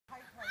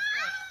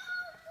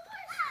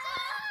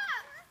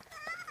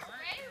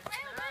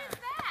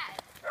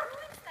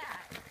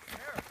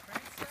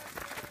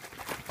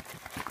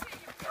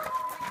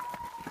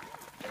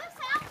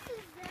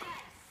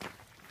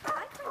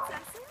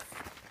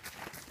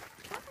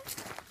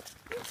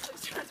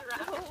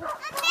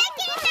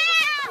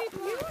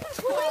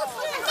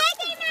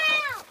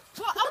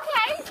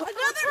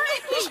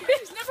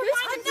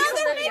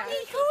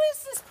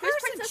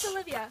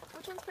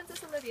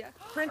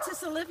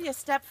Olivia,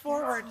 step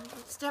forward.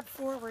 Step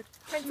forward.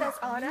 Princess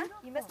Anna.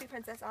 You must be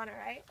Princess Anna,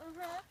 right?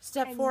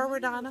 Step And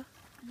forward, Anna.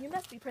 You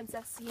must be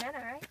Princess Sienna,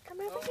 right?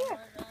 Come over here.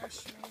 My gosh,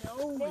 she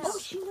knows. Now,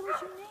 She knows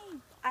your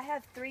name. I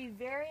have 3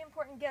 very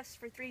important gifts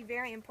for 3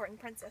 very important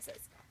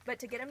princesses. But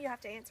to get them, you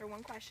have to answer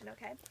one question,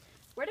 okay?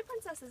 Where do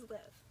princesses live?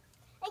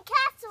 In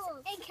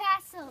castles. In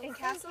castles. In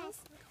castles?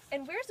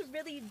 And where's a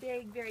really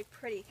big, very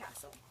pretty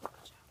castle?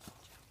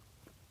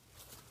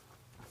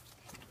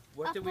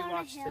 What Up did we on a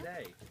watch hill.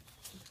 today?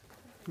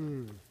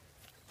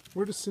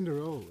 Where does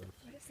Cinderella live?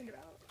 Where is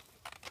Cinderella?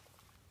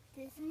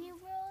 Disney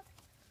World.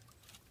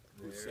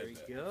 Very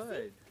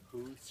good.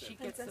 Who said She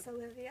gets Princess a,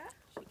 Olivia,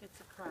 she gets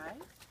a prize.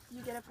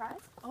 you get a prize.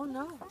 Oh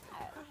no.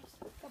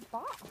 The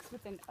box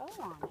with an O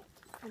on it.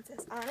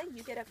 Princess Anna,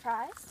 you get a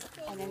prize.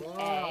 And an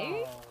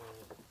A.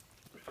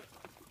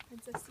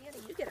 Princess Sienna,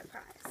 you get a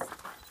prize.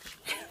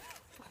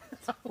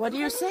 What do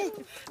you say?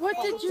 What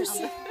did you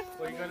say?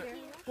 Well,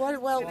 you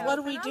gonna, What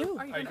do we do?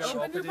 Are you are you going to gonna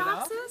open open your it up?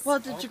 boxes? Well,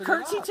 did you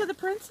curtsy to the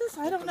princess?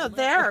 I don't know.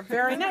 There,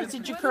 very nice.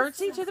 Did you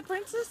curtsy to the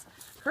princess?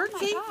 Curtsy,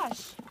 Oh my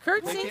gosh.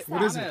 curtsy.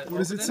 What is it? What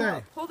does it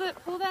say? Pull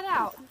that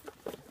out.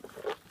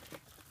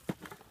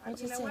 What'd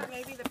You you know say? what?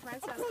 Maybe the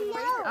princess can read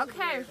it.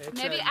 Okay. It's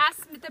Maybe a-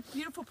 ask the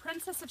beautiful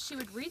princess if she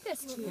would read this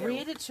to you.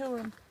 Read it to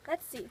him.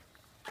 Let's see.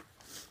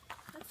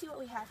 Let's see what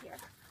we have here.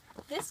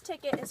 This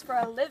ticket is for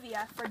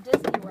Olivia for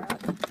Disney World,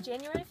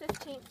 January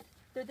 15th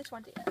through the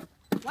 20th.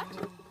 What?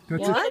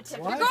 That's What? it.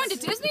 You're going to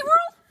Disney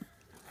World?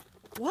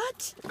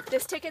 What?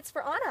 This ticket's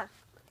for Anna.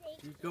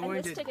 You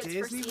going this to ticket's for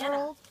Disney Sienna.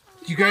 World?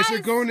 You guys are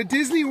going to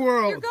Disney You're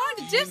World. going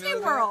to Disney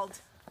World.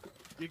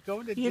 You're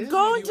going to You're Disney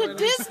going to World.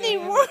 Disney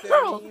Understand what that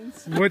World.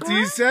 means? What do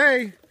you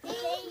say? Thank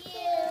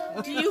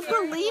you. Do you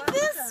believe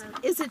this?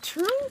 Is it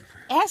true?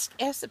 Ask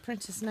the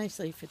princess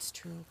nicely if it's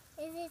true.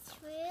 Is it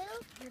true?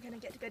 You're gonna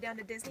get to go down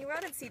to Disney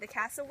World and see the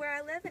castle where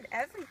I live and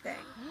everything.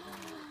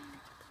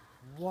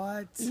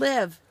 What?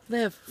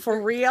 Live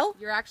for real.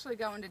 You're actually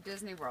going to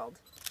Disney World.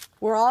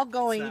 We're all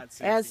going It's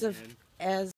not as sinking of in. as